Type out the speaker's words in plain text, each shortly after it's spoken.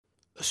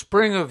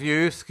Spring of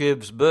Youth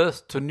gives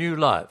birth to new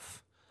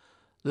life.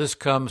 This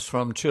comes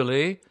from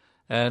Chile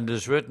and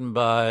is written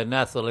by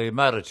Nathalie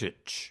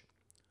Maricic.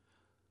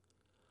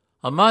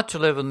 On March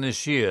 11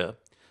 this year,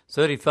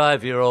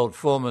 35-year-old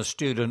former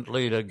student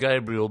leader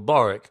Gabriel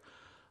Boric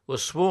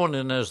was sworn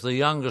in as the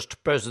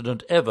youngest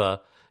president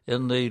ever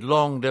in the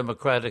long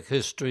democratic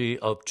history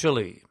of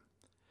Chile.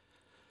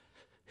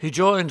 He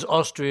joins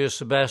Austria's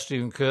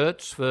Sebastian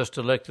Kurz, first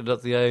elected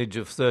at the age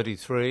of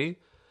 33,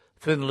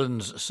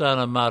 Finland's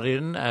Sanna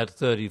Marin at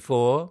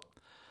 34,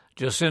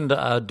 Jacinda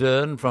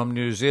Ardern from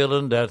New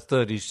Zealand at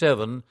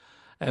 37,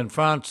 and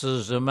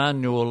France's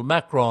Emmanuel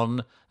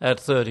Macron at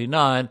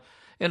 39,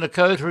 in a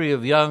coterie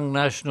of young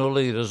national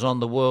leaders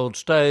on the world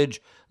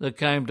stage that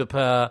came to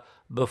power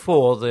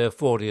before their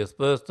 40th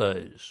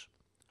birthdays.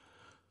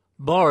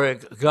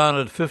 Boric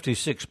garnered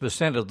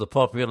 56% of the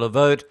popular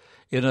vote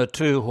in a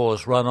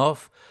two-horse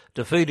runoff,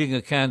 defeating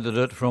a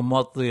candidate from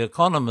what The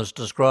Economist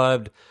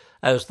described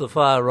as the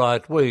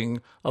far-right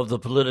wing of the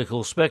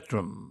political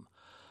spectrum,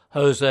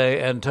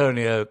 José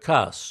Antonio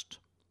Cast.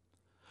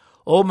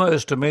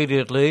 Almost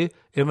immediately,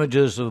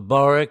 images of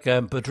Boric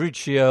and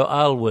Patricio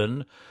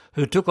Aylwin,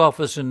 who took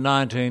office in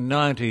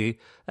 1990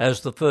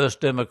 as the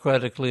first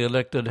democratically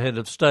elected head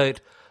of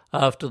state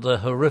after the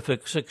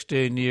horrific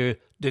 16-year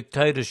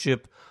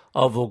dictatorship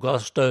of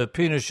Augusto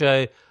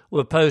Pinochet,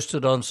 were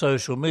posted on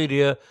social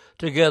media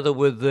together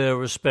with their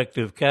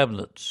respective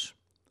cabinets.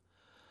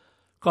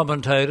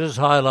 Commentators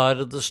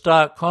highlighted the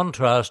stark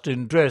contrast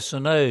in dress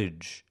and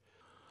age.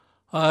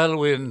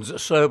 Aylwin's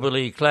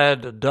soberly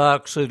clad,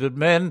 dark-suited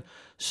men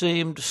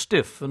seemed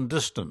stiff and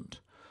distant,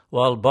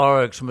 while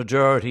Boric's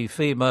majority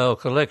female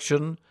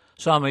collection,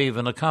 some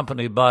even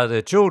accompanied by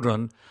their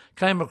children,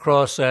 came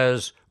across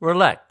as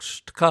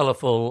relaxed,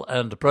 colourful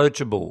and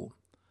approachable.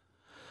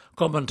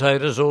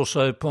 Commentators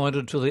also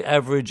pointed to the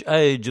average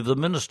age of the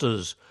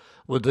ministers,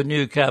 with the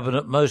new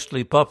cabinet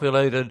mostly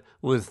populated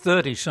with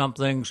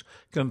 30-somethings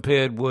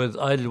compared with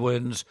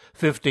Aylwin's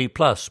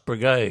 50-plus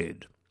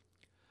brigade.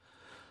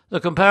 The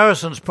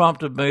comparisons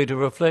prompted me to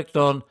reflect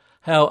on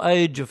how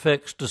age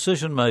affects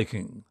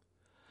decision-making.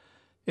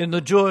 In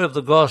The Joy of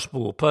the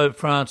Gospel, Pope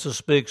Francis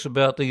speaks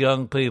about the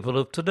young people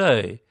of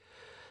today.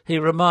 He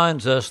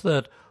reminds us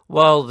that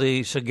while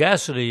the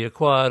sagacity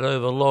acquired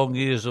over long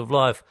years of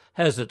life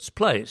has its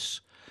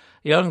place,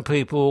 young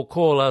people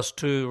call us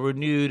to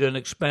renewed and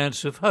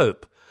expansive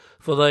hope,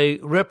 for they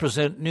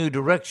represent new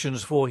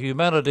directions for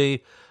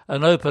humanity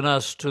and open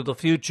us to the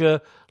future,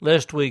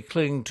 lest we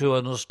cling to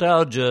a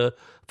nostalgia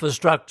for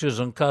structures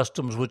and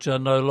customs which are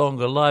no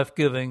longer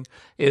life-giving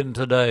in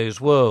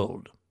today's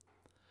world.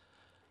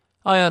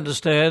 I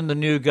understand the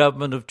new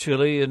government of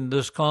Chile in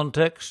this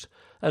context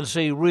and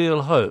see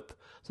real hope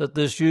that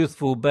this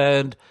youthful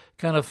band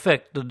can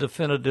effect the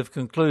definitive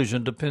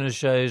conclusion to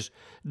Pinochet's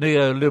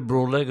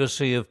neoliberal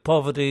legacy of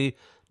poverty,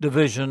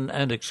 division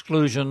and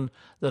exclusion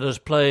that has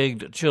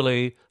plagued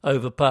Chile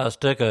over past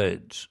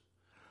decades.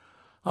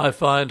 I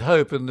find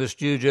hope in this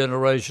new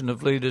generation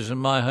of leaders in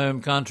my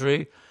home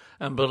country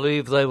and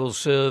believe they will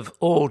serve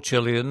all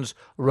Chileans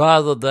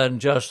rather than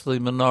just the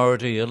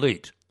minority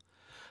elite.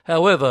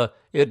 However,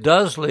 it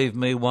does leave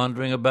me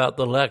wondering about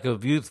the lack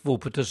of youthful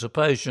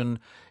participation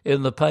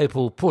in the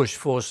papal push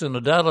for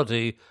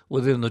synodality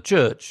within the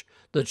Church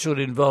that should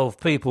involve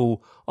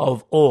people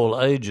of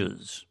all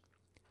ages.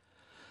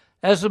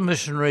 As a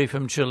missionary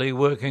from Chile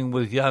working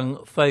with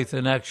young Faith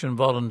in Action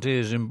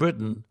volunteers in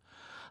Britain,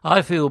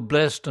 I feel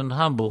blessed and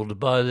humbled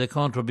by their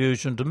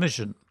contribution to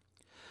mission.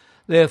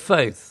 Their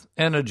faith,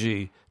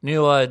 energy,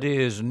 new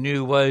ideas and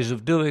new ways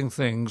of doing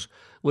things,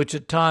 which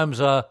at times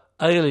are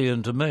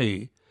alien to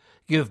me,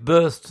 give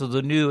birth to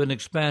the new and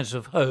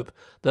expansive hope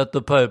that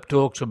the Pope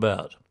talks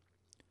about.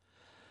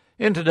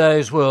 In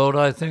today's world,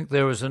 I think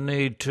there is a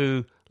need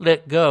to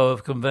let go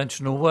of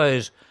conventional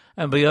ways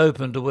and be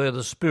open to where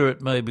the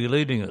Spirit may be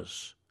leading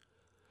us.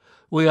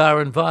 We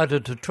are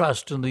invited to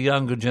trust in the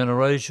younger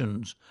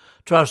generations,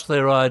 trust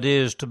their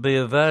ideas to be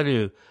of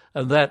value,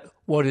 and that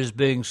what is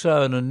being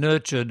sown and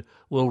nurtured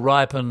will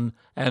ripen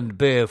and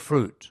bear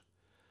fruit.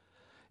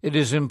 It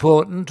is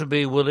important to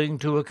be willing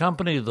to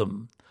accompany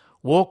them,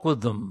 walk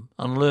with them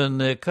and learn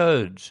their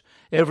codes.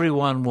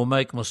 Everyone will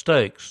make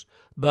mistakes,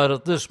 but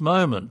at this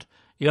moment,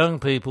 young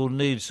people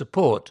need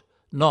support,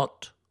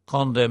 not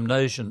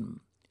condemnation.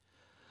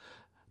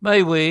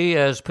 May we,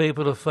 as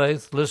people of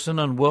faith, listen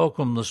and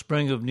welcome the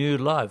spring of new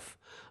life,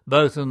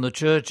 both in the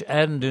church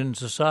and in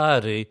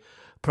society,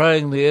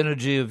 praying the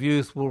energy of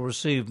youth will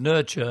receive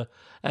nurture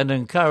and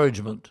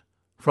encouragement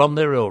from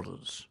their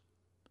elders.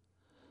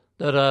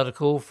 That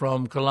article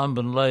from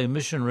Columban lay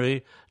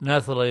missionary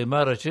Nathalie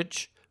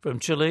Maricic from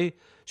Chile.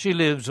 She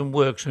lives and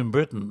works in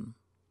Britain.